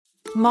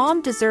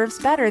Mom deserves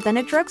better than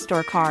a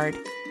drugstore card.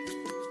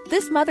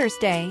 This Mother's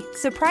Day,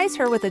 surprise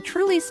her with a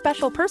truly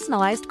special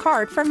personalized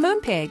card from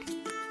Moonpig.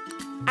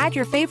 Add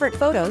your favorite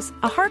photos,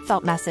 a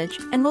heartfelt message,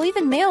 and we'll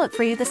even mail it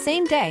for you the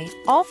same day,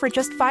 all for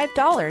just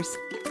 $5.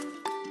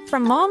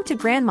 From mom to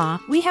grandma,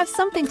 we have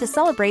something to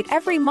celebrate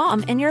every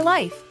mom in your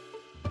life.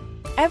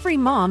 Every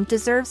mom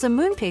deserves a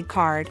Moonpig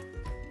card.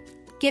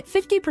 Get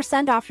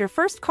 50% off your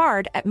first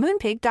card at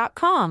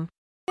moonpig.com.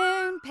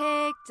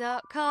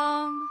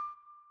 Moonpig.com.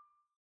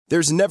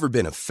 There's never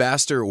been a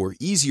faster or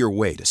easier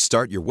way to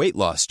start your weight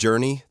loss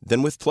journey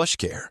than with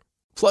PlushCare.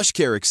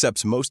 PlushCare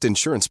accepts most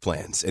insurance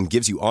plans and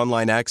gives you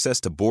online access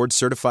to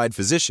board-certified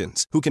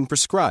physicians who can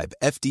prescribe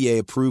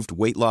FDA-approved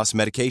weight loss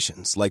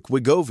medications like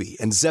Wegovy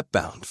and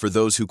Zepbound for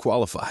those who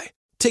qualify.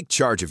 Take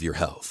charge of your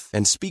health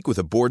and speak with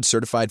a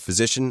board-certified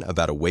physician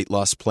about a weight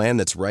loss plan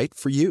that's right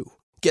for you.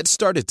 Get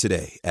started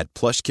today at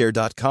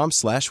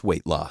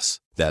plushcare.com/weight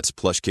loss. That's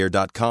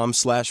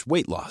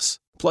plushcare.com/weight loss.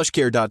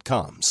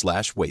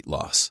 plushcare.com/weight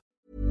loss.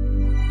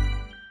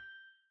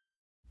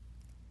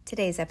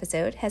 Today's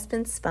episode has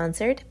been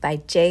sponsored by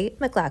Jay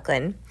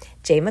McLaughlin.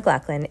 Jay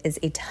McLaughlin is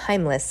a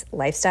timeless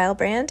lifestyle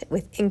brand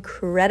with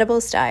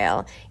incredible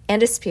style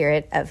and a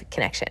spirit of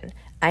connection.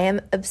 I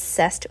am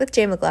obsessed with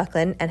Jay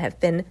McLaughlin and have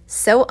been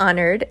so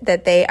honored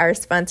that they are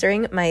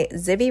sponsoring my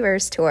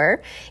Zibbyverse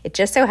tour. It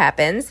just so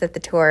happens that the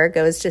tour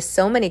goes to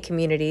so many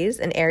communities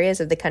and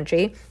areas of the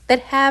country that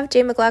have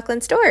Jay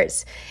McLaughlin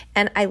stores.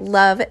 And I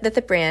love that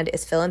the brand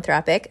is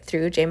philanthropic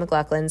through Jay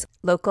McLaughlin's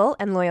local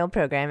and loyal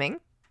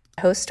programming.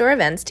 Host store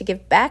events to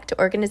give back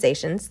to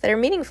organizations that are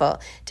meaningful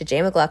to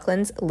Jay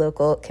McLaughlin's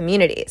local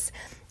communities.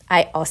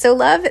 I also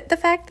love the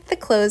fact that the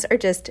clothes are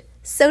just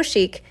so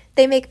chic.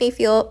 They make me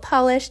feel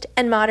polished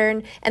and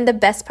modern, and the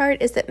best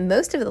part is that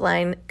most of the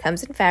line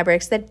comes in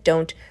fabrics that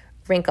don't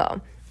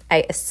wrinkle.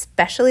 I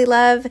especially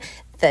love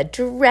the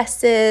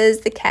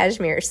dresses, the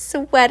cashmere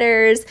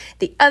sweaters,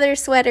 the other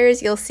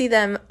sweaters. You'll see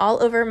them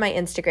all over my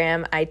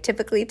Instagram. I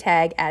typically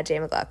tag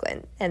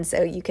 @JMcLaughlin, and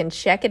so you can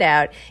check it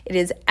out. It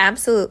is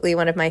absolutely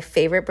one of my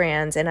favorite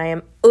brands, and I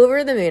am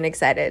over the moon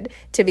excited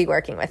to be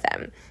working with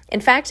them.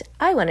 In fact,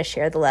 I want to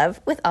share the love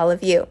with all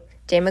of you.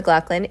 Jay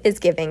McLaughlin is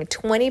giving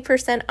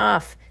 20%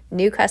 off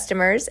new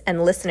customers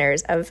and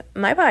listeners of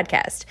my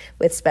podcast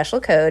with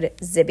special code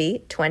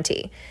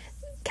ZIBBY20,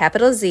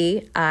 capital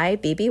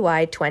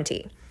ZIBBY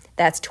 20.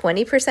 That's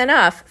 20%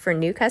 off for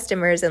new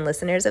customers and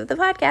listeners of the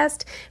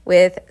podcast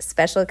with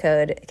special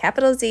code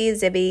capital Z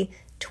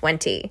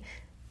ZIBBY20.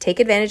 Take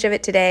advantage of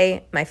it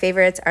today. My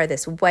favorites are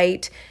this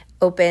white,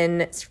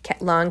 open,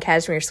 long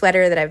cashmere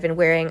sweater that I've been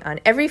wearing on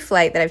every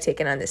flight that I've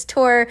taken on this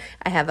tour.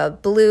 I have a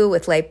blue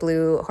with light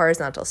blue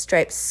horizontal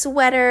striped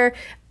sweater,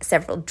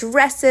 several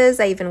dresses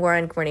I even wore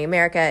on Good Morning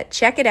America.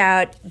 Check it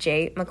out,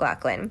 Jay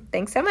McLaughlin.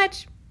 Thanks so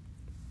much.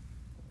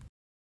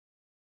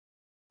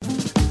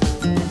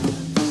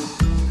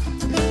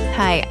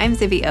 Hi, I'm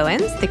Zibby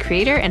Owens, the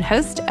creator and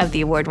host of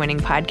the award-winning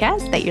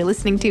podcast that you're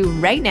listening to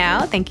right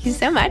now. Thank you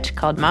so much,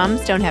 called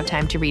Moms Don't Have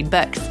Time to Read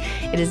Books.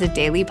 It is a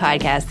daily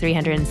podcast,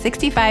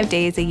 365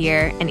 days a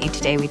year, and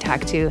each day we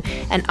talk to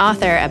an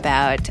author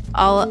about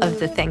all of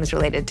the things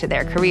related to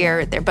their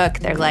career, their book,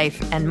 their life,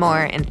 and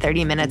more in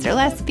 30 minutes or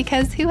less,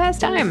 because who has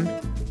time?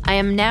 I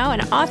am now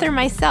an author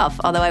myself,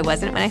 although I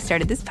wasn't when I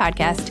started this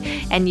podcast,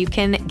 and you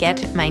can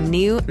get my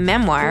new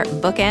memoir,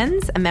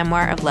 Bookends, a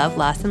memoir of love,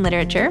 loss, and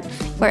literature,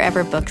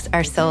 wherever books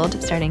are sold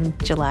starting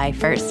July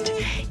 1st,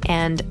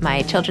 and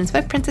my children's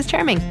book, Princess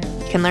Charming.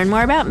 You can learn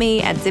more about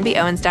me at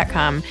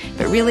zibbyowens.com,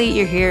 but really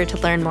you're here to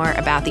learn more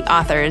about the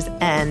authors,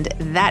 and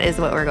that is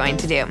what we're going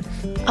to do.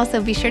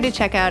 Also, be sure to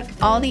check out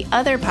all the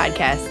other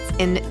podcasts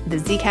in the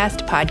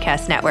Zcast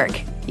Podcast Network.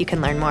 You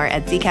can learn more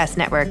at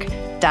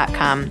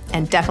zcastnetwork.com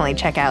and definitely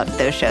check out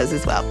those shows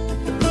as well.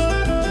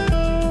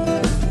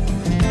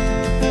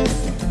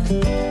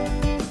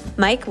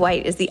 Mike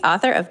White is the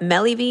author of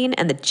Melly Bean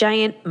and the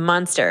Giant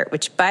Monster,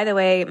 which, by the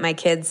way, my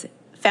kids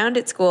found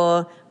at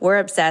school, were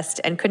obsessed,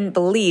 and couldn't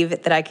believe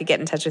that I could get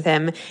in touch with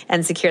him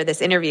and secure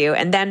this interview.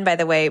 And then, by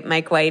the way,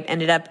 Mike White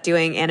ended up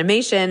doing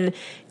animation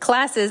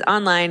classes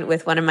online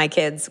with one of my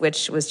kids,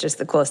 which was just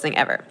the coolest thing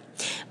ever.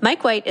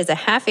 Mike White is a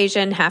half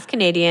Asian, half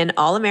Canadian,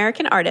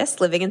 all-American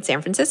artist living in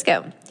San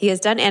Francisco. He has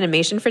done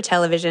animation for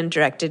television,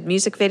 directed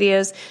music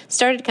videos,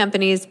 started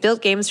companies,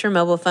 built games for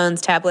mobile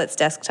phones, tablets,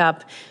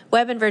 desktop,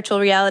 web and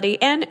virtual reality,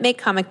 and make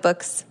comic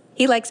books.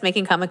 He likes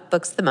making comic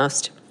books the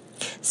most.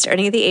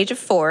 Starting at the age of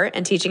 4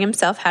 and teaching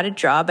himself how to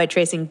draw by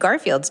tracing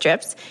Garfield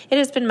strips, it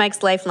has been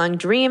Mike's lifelong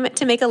dream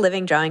to make a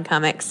living drawing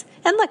comics.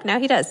 And look, now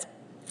he does.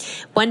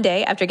 One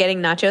day, after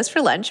getting nachos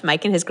for lunch,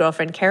 Mike and his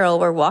girlfriend Carol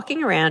were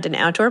walking around an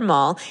outdoor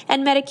mall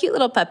and met a cute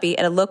little puppy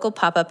at a local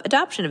pop-up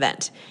adoption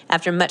event.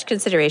 After much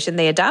consideration,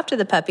 they adopted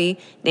the puppy,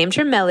 named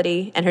her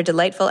Melody, and her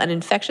delightful and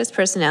infectious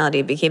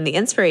personality became the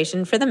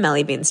inspiration for the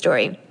Melly Bean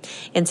story.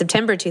 In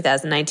September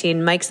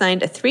 2019, Mike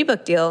signed a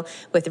 3-book deal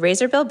with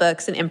Razorbill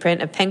Books, an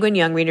imprint of Penguin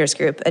Young Readers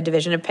Group, a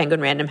division of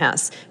Penguin Random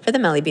House, for the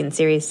Melly Bean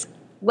series.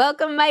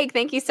 Welcome, Mike.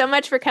 Thank you so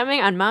much for coming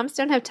on Moms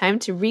Don't Have Time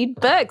to Read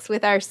Books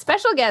with our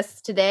special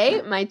guests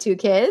today, my two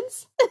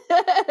kids,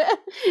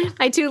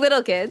 my two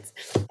little kids,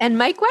 and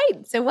Mike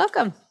White. So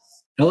welcome.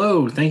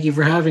 Hello. Thank you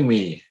for having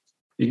me.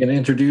 You going to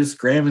introduce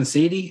Graham and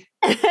Sadie?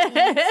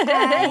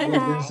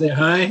 Hi. Say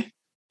hi.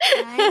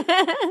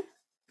 Hi.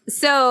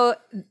 So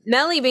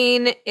Melly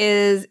Bean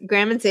is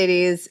Graham and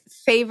Sadie's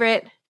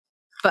favorite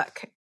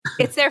book.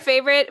 It's their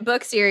favorite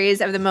book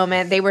series of the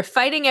moment. They were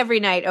fighting every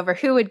night over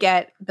who would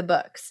get the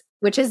books,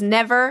 which has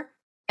never,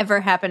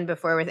 ever happened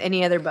before with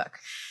any other book.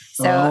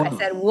 So I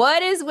said,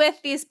 what is with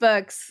these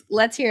books?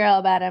 Let's hear all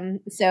about them.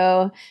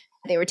 So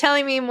they were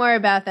telling me more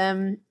about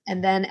them.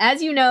 And then,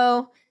 as you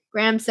know,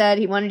 Graham said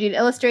he wanted you to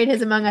illustrate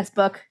his Among Us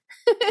book.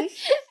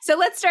 So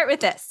let's start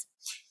with this.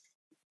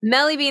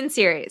 Melly Bean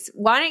series.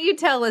 Why don't you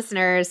tell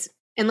listeners,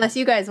 unless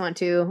you guys want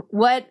to,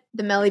 what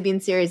the Melly Bean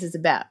series is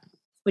about?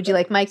 Would you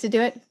like Mike to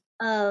do it?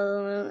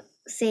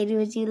 Sadie,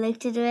 would you like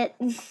to do it?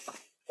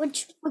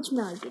 Which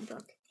Melly Bean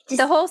book?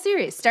 The whole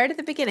series. Start at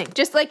the beginning.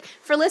 Just like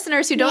for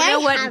listeners who don't know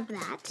what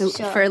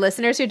for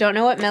listeners who don't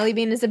know what Melly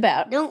Bean is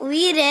about. Don't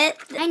read it.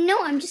 I know.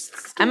 I'm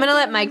going to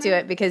let Mike do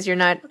it because you're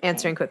not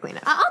answering quickly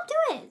enough. I'll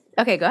do it.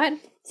 Okay, go ahead.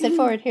 Sit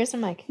forward. Here's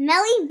some Mike.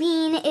 Melly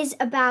Bean is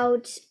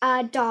about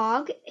a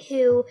dog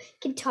who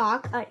can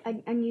talk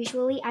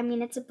unusually. I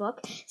mean, it's a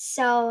book.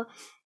 So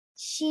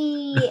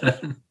she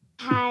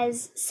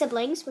has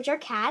siblings, which are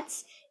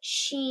cats.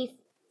 She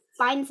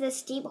finds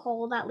this deep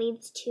hole that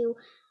leads to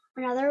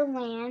another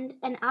land.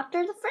 And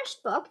after the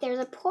first book, there's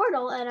a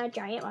portal and a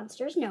giant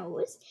monster's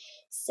nose.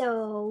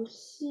 So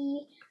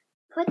he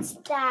puts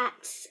that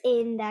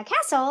in the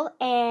castle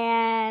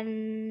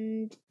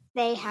and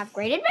they have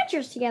great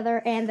adventures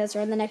together, and those are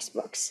in the next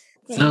books.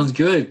 Yeah. Sounds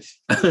good.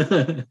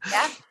 Yeah.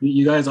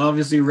 You guys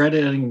obviously read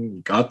it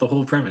and got the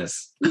whole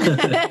premise.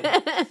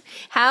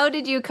 How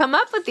did you come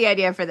up with the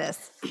idea for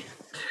this?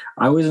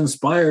 I was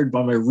inspired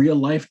by my real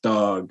life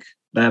dog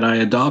that I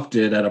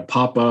adopted at a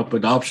pop-up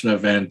adoption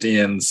event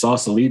in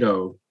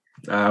Sausalito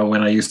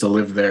when I used to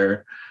live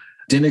there.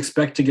 Didn't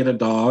expect to get a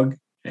dog.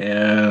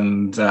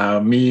 And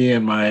me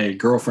and my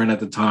girlfriend at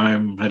the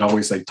time had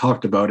always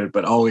talked about it,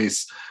 but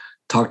always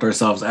talked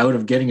ourselves out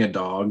of getting a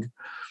dog,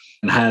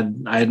 and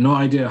I had no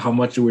idea how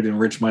much it would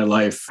enrich my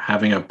life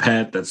having a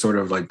pet that sort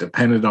of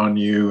depended on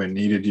you and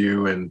needed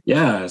you. And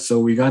yeah, so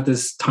we got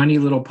this tiny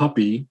little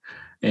puppy,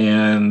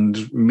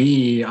 and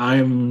me,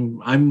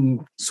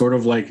 I'm sort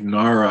of like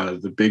Nara,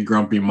 the big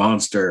grumpy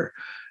monster.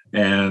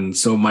 And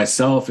so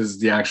myself is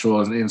the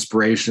actual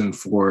inspiration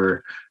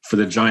for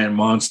the giant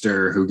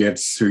monster who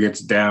gets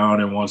down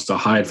and wants to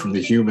hide from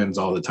the humans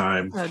all the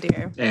time. Oh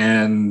dear.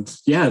 And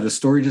yeah, the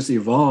story just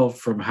evolved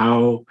from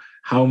how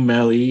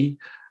Melly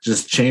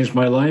just changed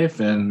my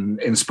life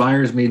and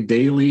inspires me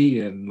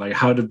daily, and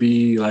how to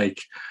be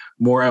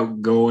more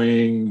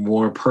outgoing,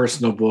 more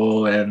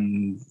personable,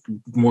 and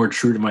more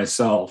true to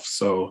myself.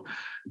 So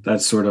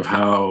that's sort of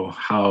how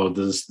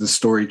the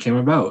story came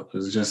about. It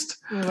was just,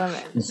 I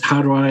love it.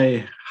 How do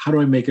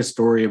I make a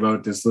story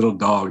about this little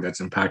dog that's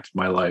impacted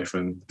my life?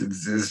 And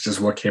this is just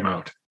what came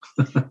out.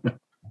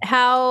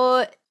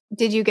 How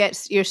did you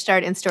get your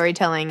start in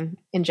storytelling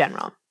in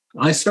general?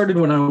 I started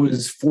when I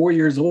was 4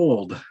 years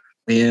old,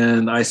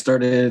 and I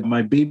started,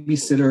 my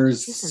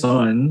babysitter's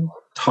son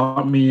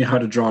taught me how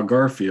to draw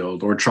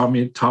Garfield, or taught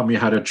me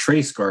how to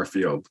trace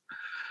Garfield.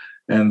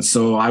 And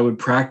so I would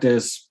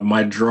practice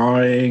my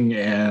drawing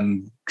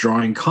and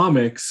drawing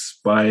comics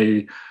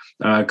by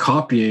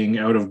copying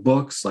out of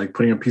books,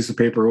 putting a piece of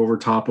paper over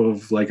top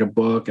of a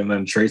book and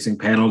then tracing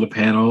panel to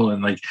panel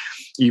and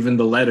even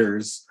the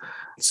letters.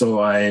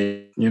 So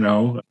I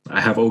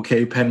have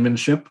okay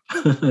penmanship.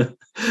 My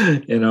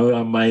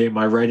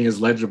writing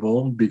is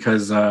legible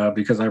because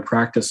I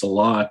practice a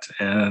lot.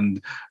 And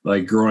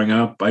growing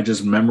up, I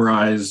just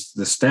memorized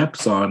the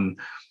steps on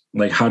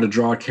how to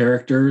draw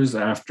characters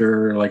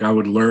after I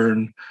would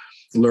learn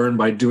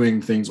by doing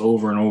things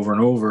over and over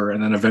and over.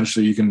 And then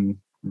eventually you can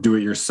do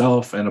it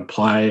yourself and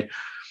apply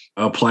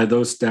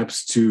those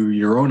steps to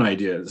your own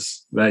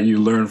ideas that you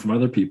learn from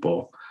other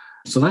people.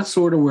 So that's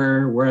sort of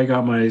where I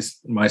got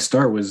my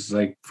start, was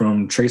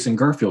from tracing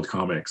Garfield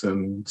comics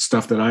and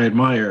stuff that I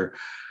admire,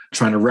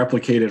 trying to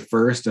replicate it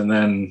first and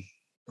then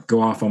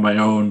go off on my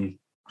own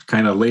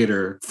kind of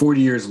later, 40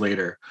 years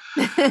later.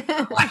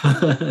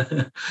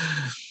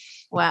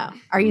 Wow.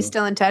 Are you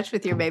still in touch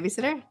with your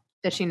babysitter?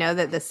 Does she know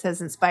that this has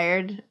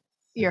inspired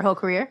your whole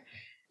career?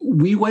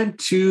 We went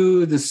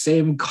to the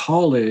same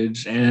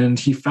college, and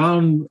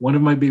one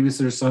of my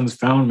babysitter's sons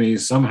found me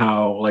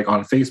somehow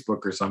on Facebook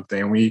or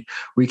something.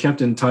 We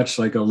kept in touch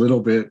a little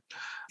bit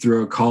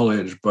throughout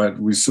college, but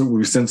we've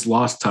since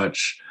lost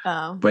touch.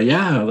 Oh. But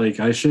yeah,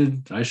 I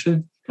should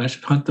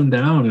hunt them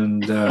down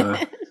and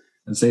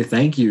and say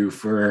thank you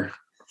for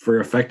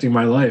affecting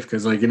my life,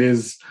 because it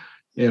is,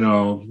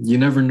 you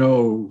never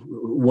know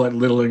what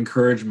little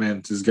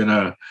encouragement is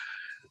gonna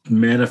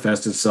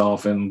manifest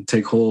itself and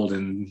take hold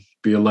and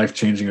be a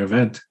life-changing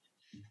event.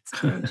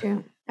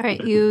 True. All right,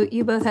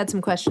 you both had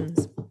some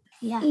questions.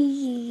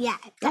 Yeah.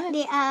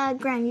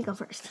 Graham, you go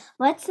first.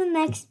 What's the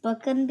next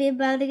book going to be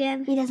about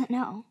again? He doesn't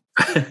know.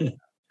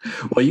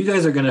 Well, you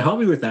guys are going to help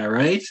me with that,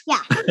 right?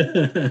 Yeah.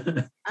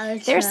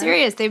 They're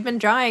serious. They've been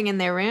drawing in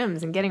their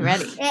rooms and getting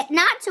ready.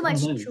 Not so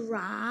much nice.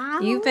 draw.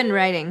 You've been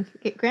writing.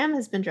 Graham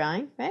has been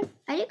drawing, right?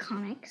 I do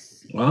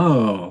comics.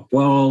 Oh,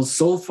 well,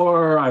 so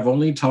far I've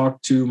only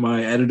talked to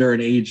my editor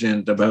and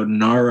agent about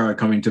Nara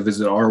coming to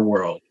visit our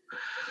world.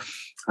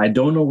 I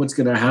don't know what's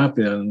going to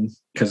happen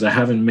because I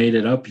haven't made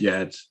it up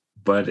yet,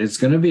 but it's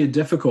going to be a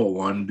difficult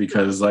one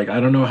because, like, I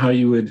don't know how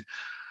you would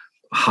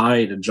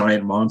hide a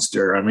giant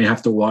monster. I may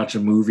have to watch a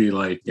movie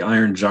like The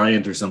Iron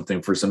Giant or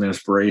something for some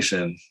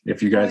inspiration.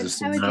 If you guys have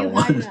seen that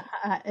one,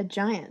 a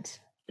giant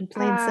in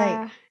plain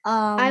sight.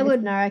 I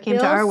would Nara came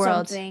to our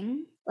world.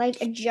 something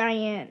like a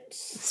giant.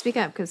 Speak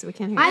up because we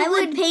can't hear. I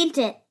would paint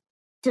it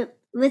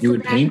with you the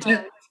would paint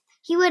background. it.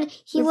 He would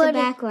With the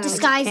background.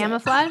 disguise it.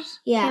 Camouflage.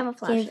 Yeah,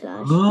 Camouflage.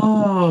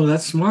 Oh,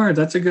 that's smart.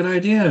 That's a good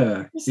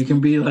idea. You can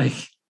be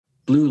like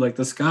blue like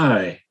the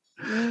sky,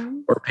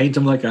 or paint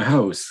him like a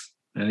house.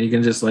 And you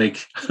can just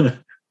like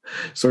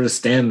sort of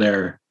stand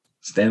there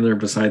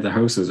beside the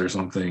houses or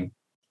something.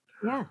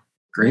 Yeah.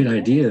 Great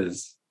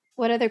ideas.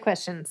 What other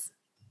questions?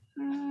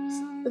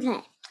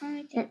 Okay.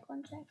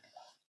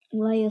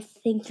 Why you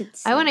think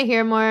it's... I want to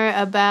hear more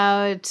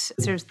about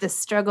sort of the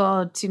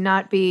struggle to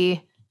not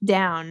be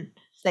down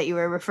that you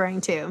were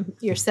referring to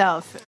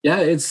yourself. Yeah,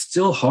 it's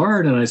still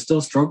hard and I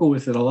still struggle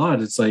with it a lot.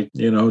 It's like,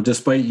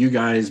 despite you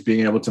guys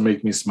being able to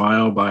make me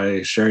smile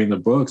by sharing the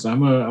books,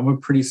 I'm a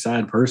pretty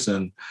sad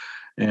person.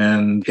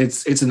 And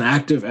it's an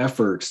active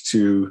effort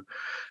to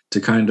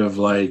kind of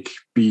like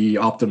be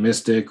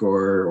optimistic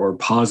or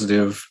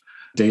positive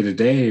day to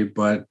day,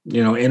 but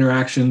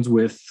interactions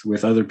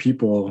with other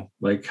people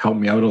like help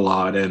me out a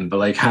lot. And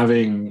like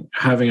having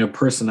a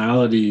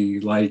personality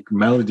like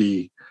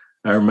Melody,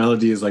 or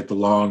Melody is like the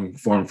long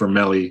form for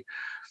Melly,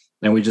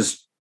 and we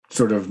just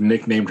sort of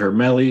nicknamed her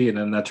Melly, and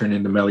then that turned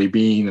into Melly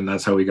Bean, and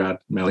that's how we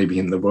got Melly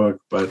Bean the book.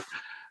 But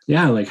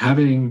yeah, like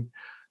having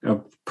a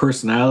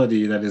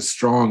personality that is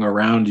strong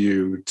around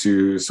you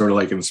to sort of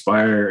like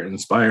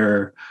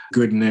inspire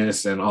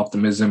goodness and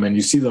optimism, and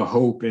you see the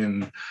hope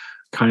in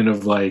kind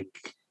of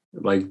like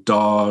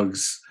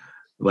dogs,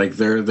 like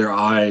their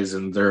eyes,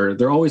 and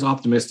they're always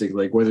optimistic,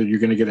 like whether you're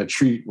going to get a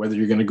treat, whether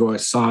you're going to go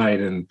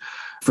outside. And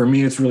for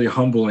me, it's really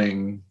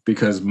humbling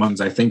because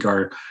minds I think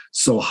are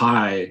so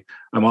high.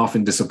 I'm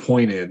often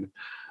disappointed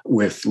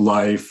with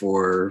life,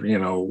 or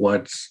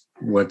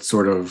what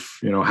sort of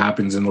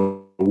happens in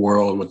the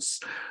world, what's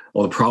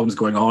all the problems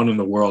going on in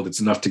the world.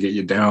 It's enough to get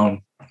you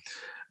down.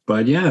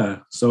 But yeah,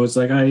 so it's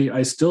like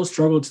I still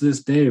struggle to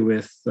this day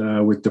with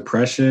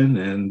depression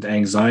and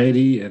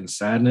anxiety and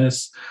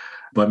sadness.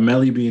 But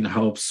Melly Bean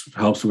helps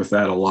with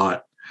that a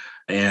lot,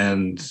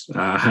 and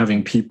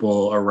having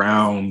people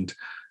around,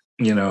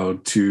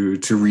 to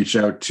reach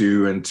out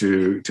to and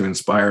to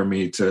inspire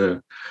me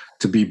to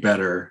be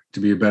better, to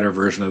be a better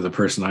version of the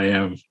person I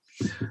am,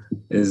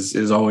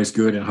 is always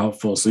good and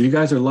helpful. So you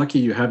guys are lucky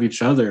you have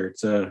each other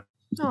to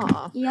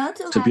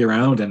be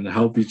around and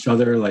help each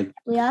other. Like,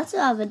 we also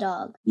have a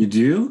dog. You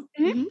do?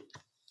 Mm-hmm.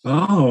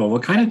 Oh,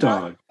 what kind of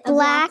dog?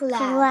 Black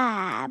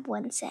lab.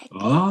 1 sec.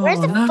 Oh, Where's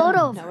the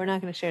photo? No, we're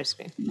not going to share a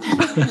screen.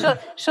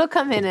 she'll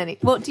come in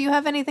Well, do you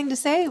have anything to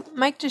say?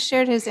 Mike just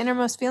shared his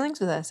innermost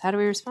feelings with us. How do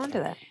we respond to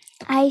that?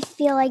 I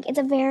feel like it's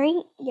a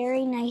very,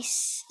 very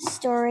nice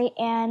story,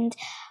 and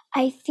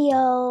I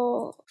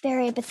feel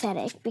very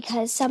empathetic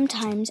because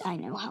sometimes I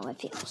know how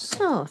it feels.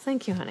 Oh,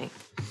 thank you, honey.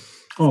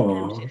 Oh,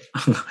 well,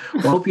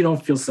 I hope you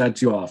don't feel sad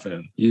too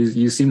often.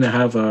 You seem to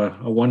have a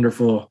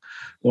wonderful,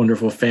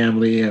 wonderful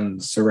family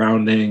and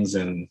surroundings,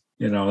 and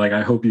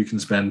I hope you can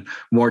spend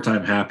more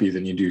time happy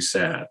than you do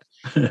sad.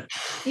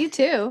 You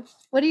too.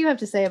 What do you have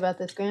to say about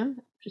this,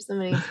 Graham? Just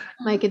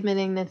Mike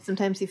admitting that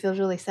sometimes he feels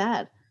really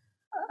sad.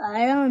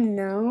 I don't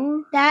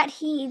know. Do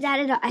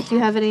you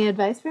have any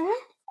advice for him?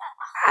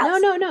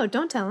 No,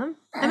 don't tell him.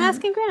 I'm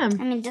asking Graham.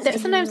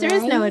 Sometimes there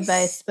is no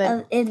advice,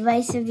 but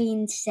advice of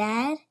being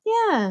sad.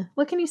 Yeah.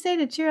 What can you say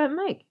to cheer up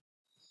Mike?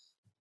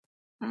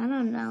 I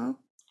don't know.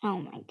 Oh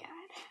my god.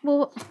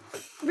 Well,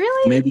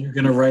 really? Maybe you're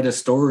gonna write a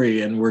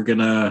story, and we're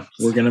gonna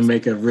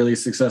make a really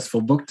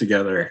successful book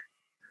together.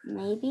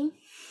 Maybe.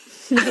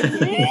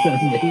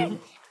 Why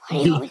do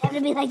you always have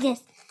to be like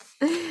this?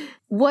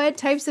 What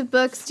types of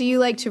books do you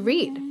like to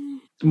read?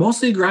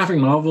 Mostly graphic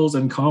novels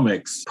and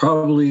comics.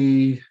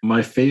 Probably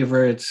my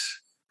favorite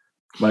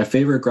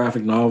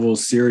graphic novel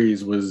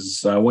series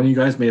was one you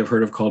guys may have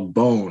heard of called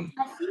Bone.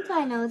 I think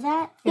I know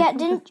that. Yeah,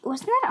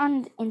 wasn't that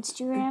on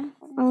Instagram?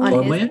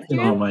 On my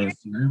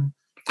Instagram.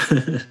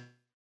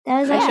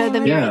 I showed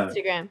them your Yeah.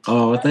 Instagram.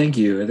 Oh, thank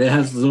you. It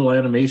has little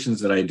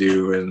animations that I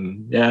do,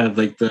 and yeah,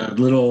 like the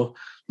little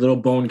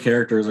bone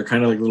characters are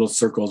kind of like little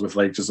circles with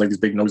like just like these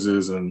big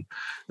noses, and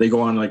they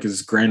go on like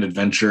this grand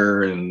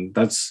adventure, and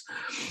that's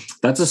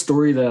a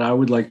story that I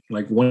would like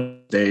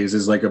one days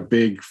is like a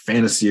big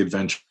fantasy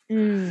adventure,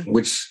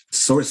 which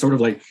sort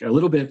of like a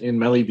little bit in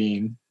Melly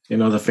Bean,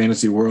 the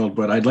fantasy world,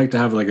 but I'd like to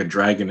have like a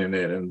dragon in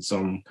it and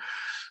some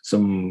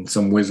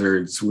some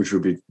wizards, which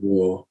would be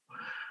cool.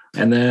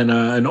 And then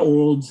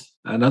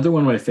another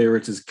one of my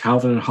favorites is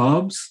Calvin and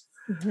Hobbes.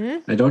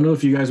 I don't know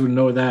if you guys would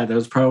know that. That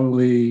was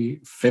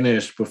probably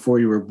finished before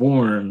you were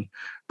born,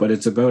 but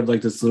it's about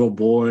like this little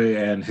boy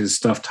and his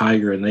stuffed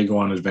tiger, and they go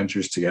on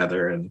adventures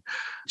together. And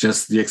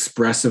just the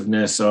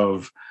expressiveness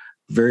of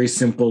very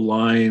simple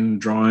line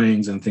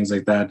drawings and things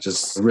like that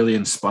just really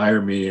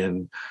inspire me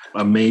and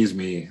amaze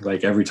me,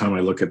 like every time I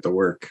look at the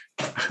work.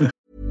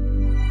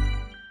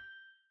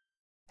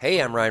 Hey,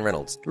 I'm Ryan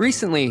Reynolds.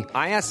 Recently,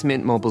 I asked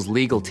Mint Mobile's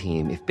legal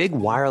team if big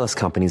wireless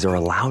companies are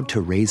allowed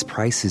to raise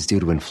prices due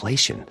to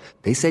inflation.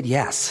 They said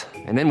yes.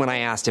 And then when I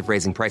asked if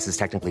raising prices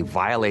technically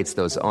violates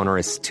those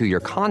onerous 2-year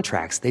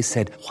contracts, they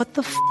said, "What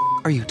the f***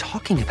 are you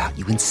talking about,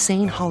 you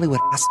insane Hollywood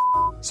ass?"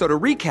 So to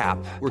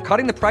recap, we're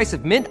cutting the price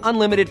of Mint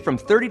Unlimited from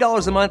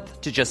 $30 a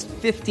month to just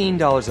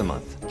 $15 a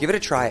month. Give it a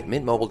try at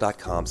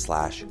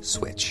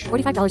mintmobile.com/switch.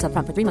 $45 up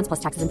front for 3 months plus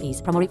taxes and fees.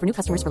 Promo rate for new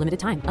customers for limited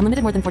time.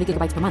 Unlimited more than 40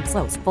 gigabytes per month.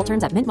 Slows full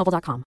terms at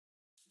mintmobile.com.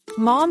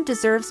 Mom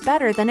deserves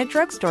better than a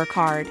drugstore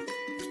card.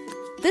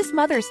 This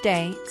Mother's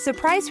Day,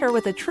 surprise her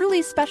with a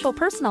truly special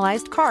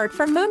personalized card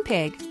from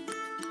Moonpig.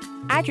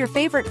 Add your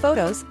favorite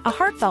photos, a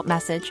heartfelt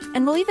message,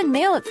 and we'll even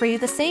mail it for you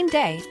the same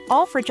day,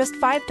 all for just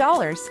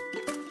 $5.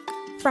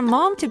 From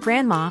mom to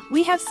grandma,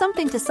 we have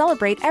something to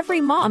celebrate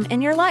every mom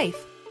in your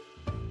life.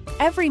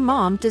 Every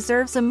mom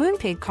deserves a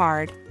Moonpig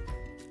card.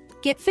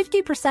 Get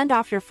 50%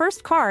 off your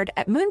first card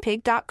at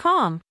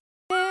moonpig.com.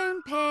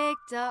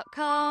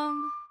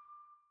 Moonpig.com.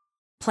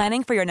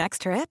 Planning for your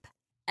next trip?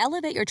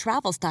 Elevate your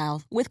travel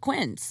style with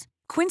Quince.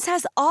 Quince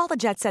has all the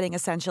jet-setting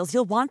essentials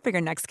you'll want for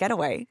your next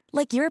getaway,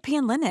 like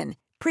European linen,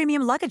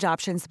 premium luggage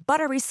options,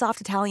 buttery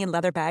soft Italian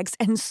leather bags,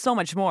 and so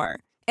much more.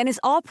 And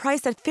is all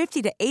priced at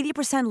 50 to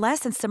 80% less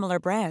than similar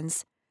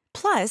brands.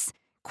 Plus,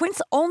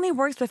 Quince only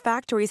works with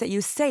factories that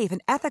use safe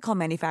and ethical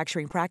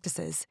manufacturing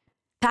practices.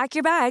 Pack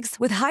your bags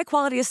with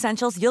high-quality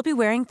essentials you'll be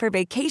wearing for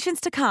vacations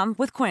to come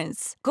with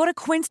Quince. Go to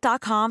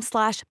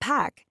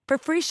quince.com/pack for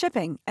free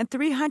shipping and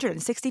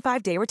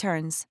 365-day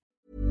returns.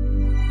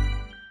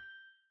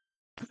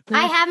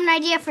 I have an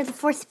idea for the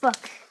 4th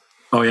book.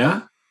 Oh,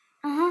 yeah?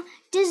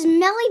 Does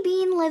Melly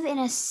Bean live in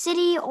a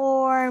city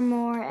or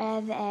more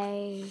of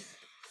a...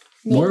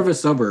 More of a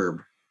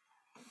suburb.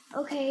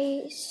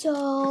 Okay,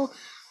 so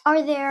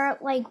are there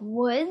like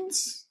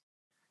woods?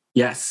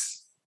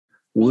 Yes.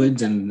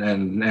 Woods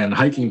and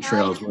hiking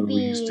trails where we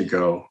used to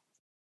go.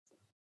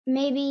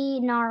 Maybe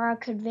Nara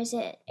could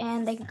visit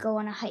and they could go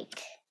on a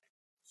hike.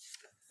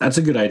 That's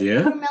a good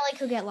idea. Or Melly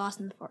could get lost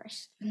in the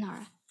forest.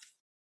 Nara.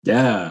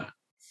 Yeah.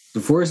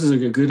 The forest is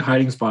a good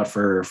hiding spot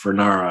for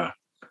Nara.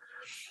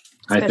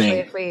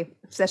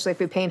 Especially if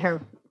we paint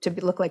her to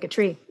look like a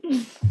tree.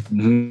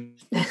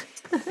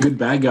 Good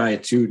bad guy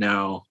too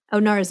now. Oh,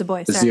 Nara's a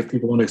boy. To see if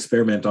people want to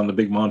experiment on the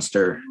big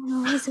monster.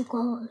 No, he's a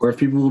girl. Or if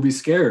people will be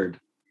scared.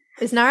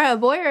 Is Nara a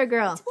boy or a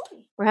girl? It's a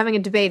boy. We're having a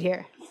debate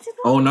here.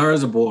 Oh,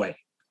 Nara's a boy.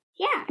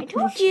 Yeah, I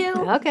told you.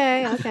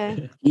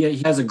 Okay. Yeah,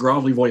 he has a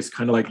grovelly voice,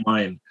 kind of like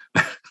mine.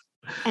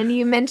 And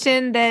you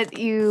mentioned that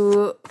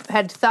you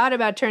had thought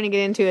about turning it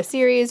into a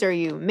series, or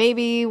you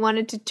maybe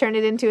wanted to turn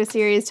it into a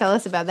series. Tell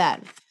us about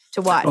that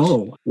to watch.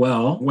 Oh,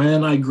 well,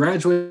 when I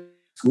graduated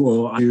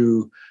school, I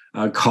do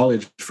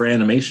college for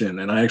animation,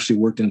 and I actually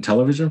worked in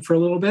television for a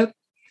little bit,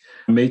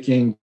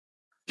 making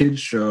kids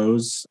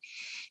shows.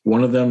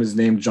 One of them is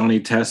named Johnny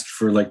Test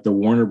for like the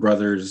Warner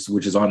Brothers,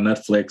 which is on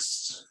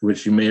Netflix,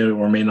 which you may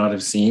or may not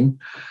have seen.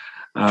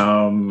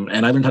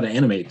 And I learned how to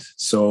animate.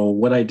 So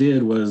what I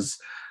did was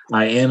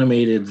I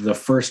animated the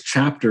first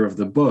chapter of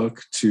the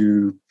book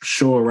to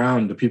show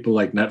around to people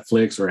like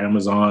Netflix or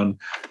Amazon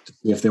to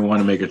see if they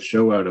want to make a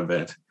show out of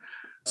it.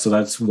 So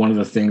that's one of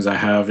the things I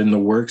have in the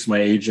works. My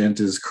agent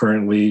is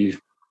currently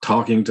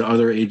talking to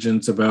other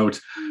agents about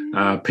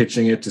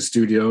pitching it to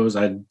studios.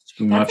 I'm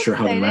not sure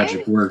how the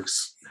magic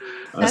works,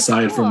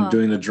 aside from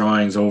doing the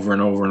drawings over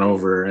and over and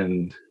over.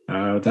 And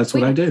that's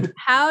what I did.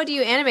 How do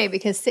you animate?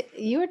 Because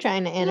you were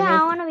trying to animate.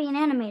 Yeah, I want to be an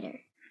animator.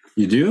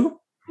 You do?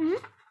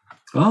 Mm-hmm.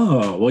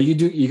 Oh, well, you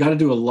do. You got to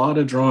do a lot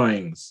of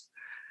drawings.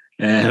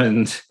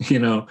 And,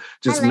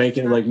 just make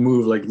it like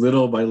move like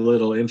little by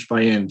little, inch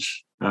by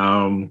inch.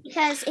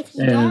 Because if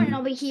you don't,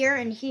 it'll be here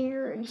and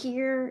here and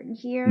here and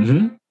here,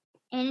 and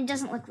it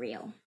doesn't look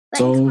real.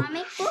 But in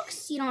comic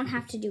books, you don't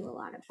have to do a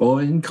lot of it. Well,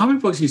 in comic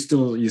books, you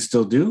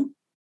still do.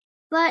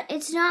 But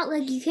it's not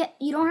like you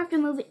don't have to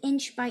move it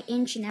inch by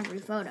inch in every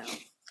photo.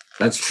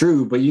 That's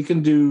true, but you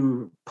can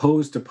do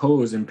pose to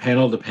pose and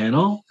panel to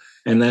panel,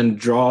 and then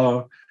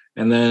draw,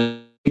 and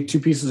then take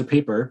 2 pieces of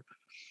paper.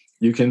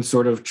 You can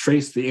sort of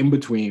trace the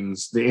in-between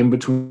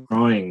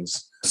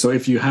drawings. So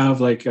if you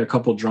have like a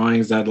couple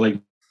drawings that like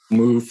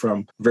move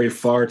from very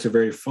far to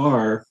very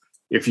far,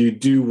 if you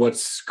do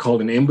what's called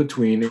an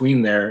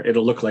in-between there,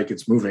 it'll look like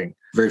it's moving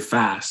very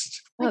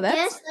fast. Like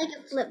this, like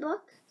a flip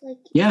book?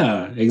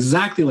 Yeah,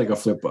 exactly like a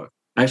flip book.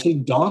 Actually,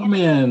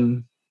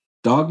 Dogman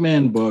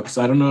books,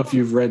 I don't know if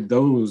you've read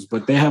those,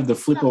 but they have the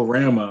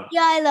Fliporama.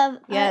 Yeah, I love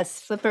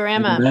Yes,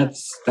 Fliporama. And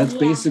that's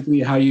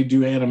basically how you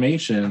do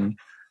animation.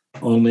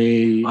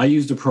 only I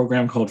used a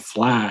program called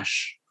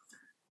Flash.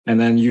 And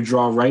then you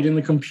draw right in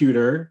the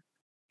computer,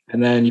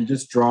 and then you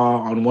just draw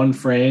on one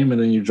frame,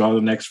 and then you draw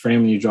the next frame,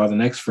 and you draw the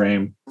next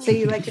frame. So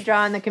you like to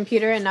draw on the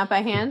computer and not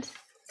by hand?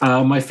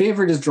 My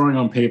favorite is drawing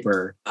on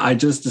paper. I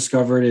just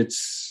discovered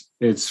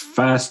it's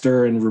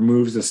faster and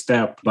removes a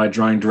step by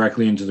drawing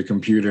directly into the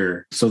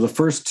computer. So the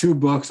first 2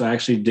 books I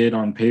actually did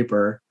on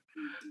paper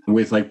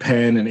with like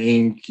pen and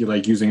ink, you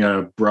like using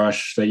a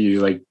brush that you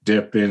like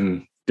dip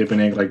in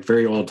ink, like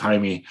very old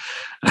timey.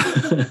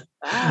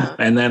 Wow.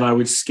 And then I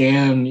would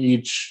scan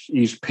each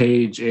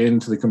page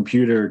into the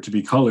computer to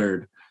be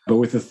colored. But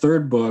with the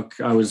 3rd book,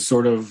 I was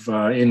sort of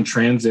in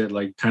transit,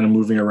 like kind of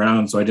moving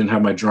around. So I didn't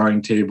have my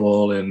drawing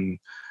table and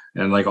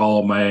like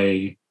all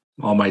my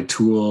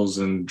tools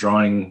and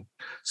drawing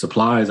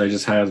supplies. I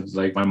just had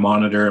like my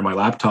monitor and my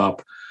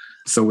laptop.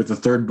 So with the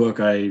 3rd book,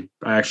 I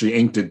actually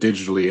inked it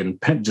digitally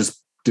and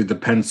just did the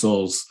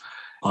pencils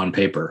on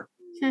paper.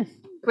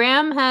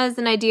 Graham has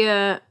an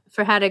idea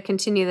for how to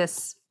continue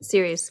this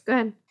series. Go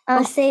ahead.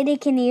 Sadie,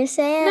 can you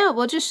say it? No,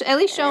 we'll just at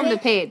least show him the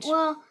page.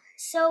 Well,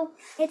 so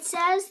it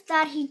says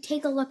that he'd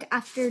take a look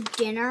after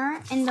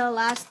dinner in the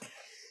last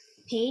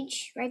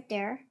page right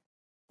there.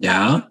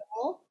 Yeah.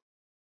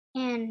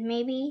 And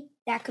maybe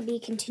that could be a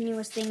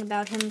continuous thing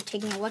about him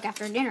taking a look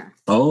after dinner.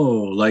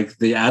 Oh, like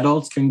the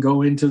adults can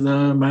go into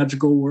the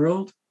magical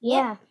world?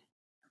 Yeah.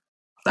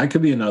 That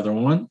could be another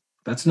one.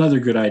 That's another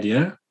good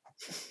idea.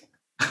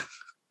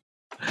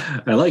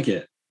 I like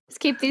it. Let's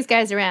keep these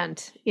guys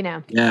around, you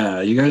know. Yeah,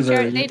 you guys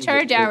they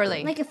charge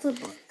hourly. Like a flip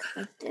book.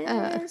 Like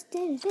this.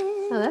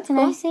 Oh, that's Can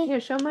cool. I see?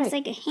 Here, show Mike. It's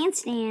like a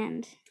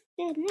handstand.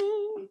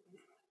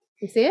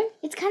 You see it?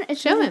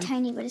 It's Show really him.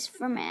 tiny, but it's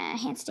from a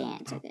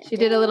handstand. So She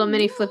did a little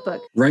mini flip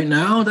book. Right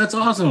now? That's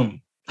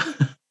awesome.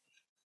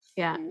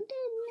 Yeah.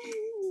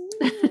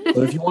 But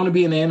if you want to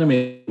be an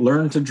animator,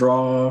 learn to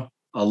draw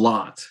a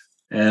lot.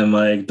 And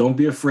like, don't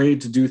be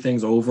afraid to do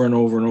things over and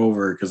over and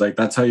over, because like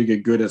that's how you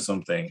get good at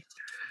something.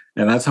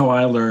 And that's how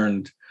I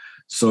learned.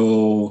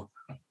 So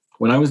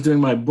when I was doing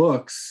my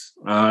books,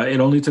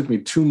 it only took me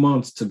 2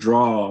 months to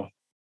draw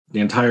the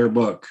entire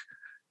book,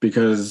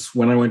 because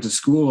when I went to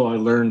school, I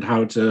learned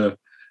how to,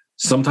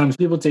 sometimes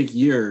people take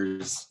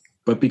years,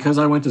 but because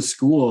I went to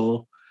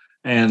school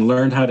and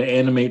learned how to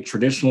animate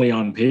traditionally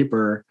on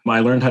paper,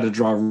 I learned how to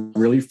draw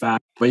really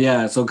fast. But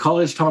yeah, so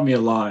college taught me a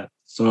lot.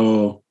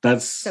 So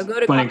that's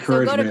my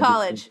encouragement. So go to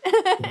college.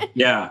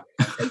 Yeah.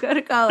 So go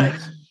to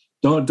college.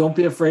 Don't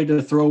be afraid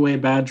to throw away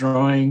bad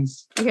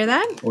drawings. You hear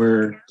that?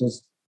 Or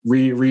just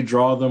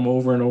redraw them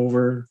over and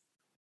over.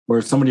 Or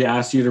if somebody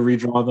asks you to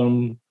redraw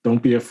them,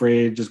 don't be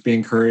afraid. Just be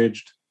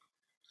encouraged.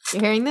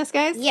 You hearing this,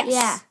 guys? Yes.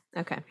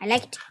 Yeah. Okay. I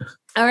like it.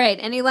 All right.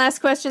 Any last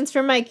questions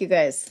for Mike, you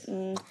guys?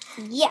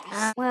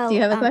 Yes. Well, Do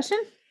you have a question?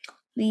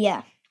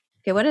 Yeah.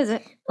 Okay, what is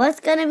it? What's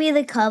gonna be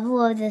the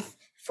cover of this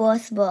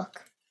 4th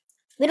book?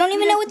 We don't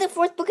even know what the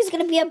 4th book is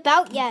going to be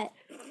about yet.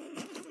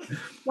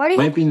 Why do you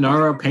Might be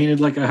Nara painted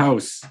like a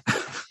house.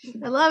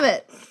 I love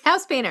it.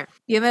 House painter.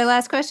 You have a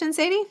last question,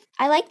 Sadie?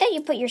 I like that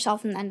you put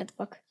yourself in the end of the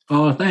book.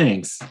 Oh,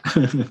 thanks.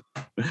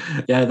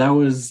 Yeah, that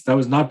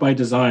was not by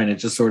design. It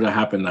just sort of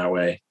happened that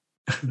way.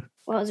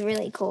 Well, it was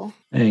really cool.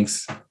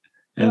 Thanks.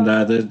 And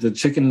the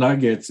chicken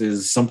nuggets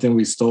is something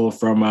we stole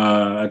from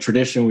a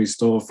tradition we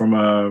stole from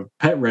a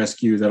pet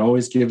rescue that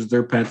always gives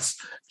their pets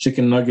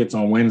chicken nuggets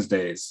on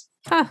Wednesdays.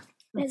 Huh.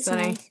 That's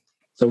funny. Nice.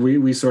 So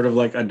we sort of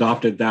like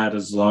adopted that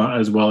as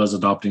well as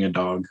adopting a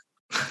dog.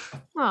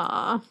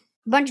 Aw. A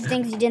bunch of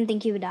things you didn't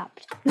think you would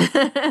adopt.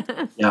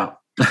 Yeah.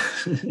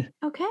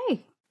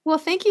 Okay. Well,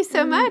 thank you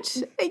so much.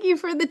 Thank you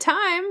for the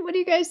time. What do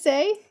you guys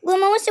say? Well,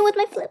 Mama said with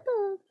my flip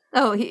book.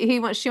 Oh,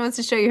 she wants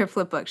to show you her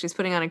flip book. She's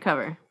putting on a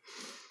cover.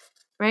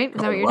 Right?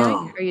 Is that what you're doing?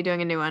 Or are you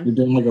doing a new one? You're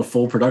doing like a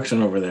full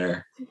production over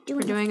there.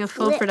 We're doing a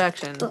full flip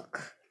production.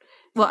 book.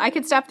 Well, I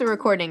could stop the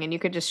recording and you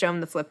could just show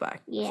them the flip book.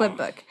 Yeah. Flip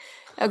book.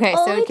 Okay,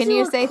 so can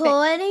you say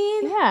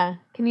recording?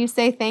 Can you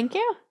say thank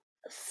you?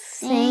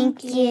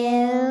 Thank you.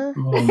 Oh,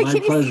 my Can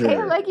pleasure. you say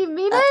it like you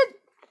mean it?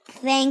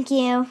 Thank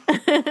you.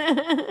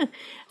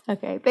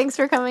 Okay, thanks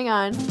for coming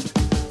on.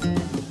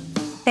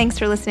 Thanks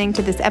for listening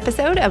to this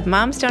episode of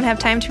Moms Don't Have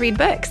Time to Read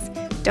Books.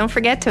 Don't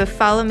forget to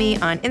follow me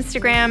on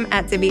Instagram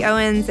at Zibby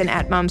Owens and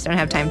at Moms Don't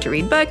Have Time to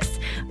Read Books.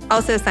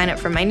 Also sign up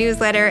for my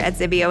newsletter at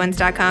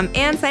zibbyowens.com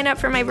and sign up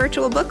for my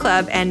virtual book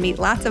club and meet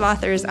lots of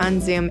authors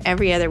on Zoom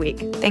every other week.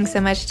 Thanks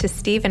so much to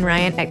Steve and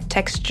Ryan at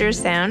Texture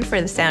Sound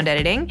for the sound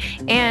editing.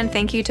 And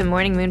thank you to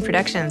Morning Moon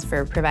Productions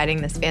for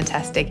providing this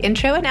fantastic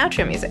intro and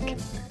outro music.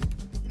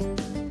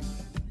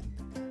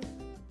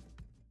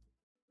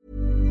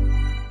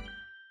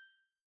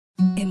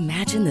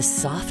 Imagine the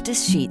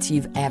softest sheets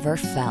you've ever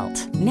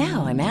felt.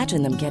 Now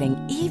imagine them getting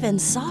even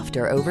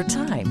softer over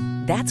time.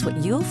 That's what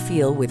you'll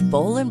feel with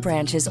Boll &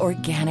 Branch's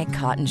organic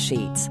cotton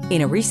sheets.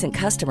 In a recent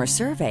customer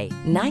survey,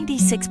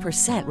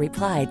 96%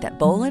 replied that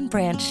Boll &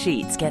 Branch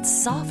sheets get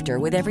softer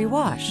with every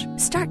wash.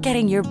 Start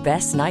getting your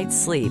best night's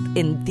sleep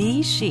in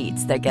these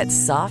sheets that get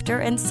softer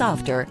and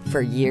softer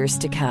for years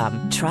to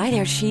come. Try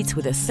their sheets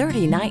with a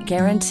 30-night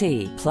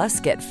guarantee. Plus,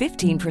 get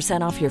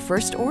 15% off your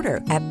first order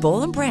at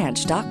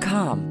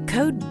bollandbranch.com.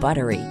 Code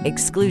BUTTERY.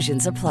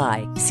 Exclusions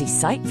apply. See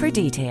site for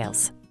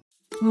details.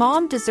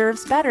 Mom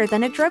deserves better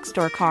than a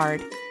drugstore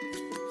card.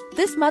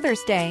 This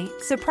Mother's Day,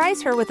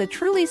 surprise her with a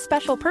truly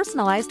special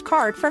personalized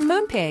card from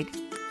Moonpig.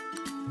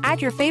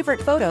 Add your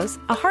favorite photos,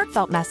 a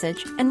heartfelt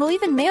message, and we'll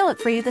even mail it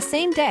for you the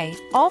same day,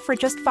 all for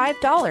just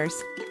 $5.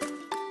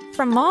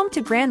 From mom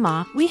to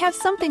grandma, we have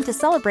something to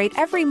celebrate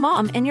every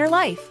mom in your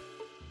life.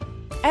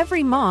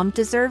 Every mom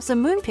deserves a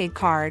Moonpig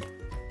card.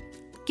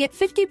 Get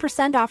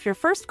 50% off your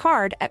first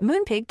card at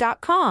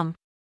moonpig.com.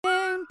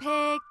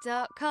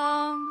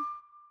 Moonpig.com.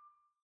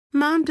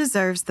 Mom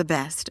deserves the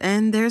best,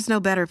 and there's no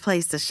better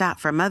place to shop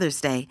for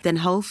Mother's Day than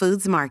Whole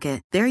Foods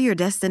Market. They're your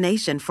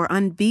destination for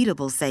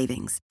unbeatable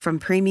savings, from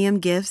premium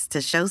gifts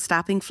to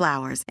show-stopping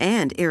flowers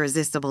and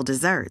irresistible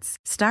desserts.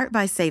 Start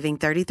by saving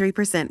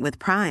 33% with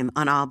Prime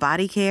on all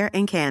body care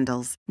and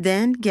candles.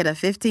 Then get a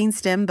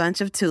 15-stem bunch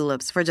of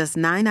tulips for just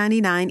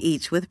 $9.99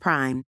 each with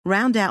Prime.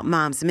 Round out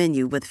Mom's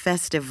menu with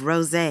festive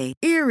rosé,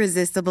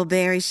 irresistible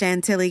berry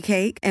chantilly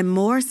cake, and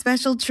more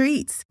special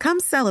treats. Come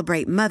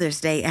celebrate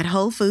Mother's Day at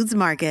Whole Foods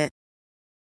Market.